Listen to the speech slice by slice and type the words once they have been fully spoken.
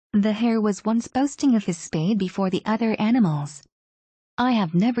The hare was once boasting of his speed before the other animals. "I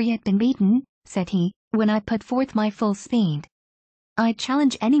have never yet been beaten," said he, "when I put forth my full speed. I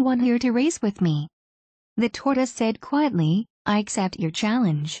challenge anyone here to race with me." The tortoise said quietly, "I accept your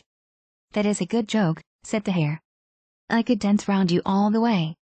challenge." "That is a good joke," said the hare. "I could dance round you all the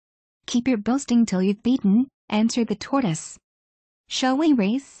way." "Keep your boasting till you've beaten," answered the tortoise. "Shall we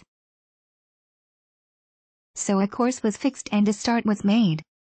race?" So a course was fixed and a start was made.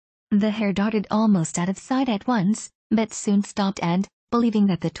 The hare darted almost out of sight at once, but soon stopped and, believing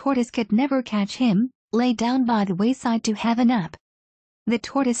that the tortoise could never catch him, lay down by the wayside to have a nap. The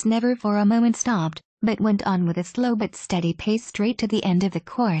tortoise never for a moment stopped, but went on with a slow but steady pace straight to the end of the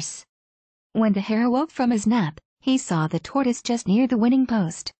course. When the hare awoke from his nap, he saw the tortoise just near the winning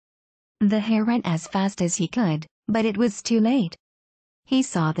post. The hare ran as fast as he could, but it was too late. He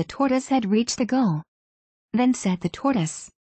saw the tortoise had reached the goal. Then said the tortoise,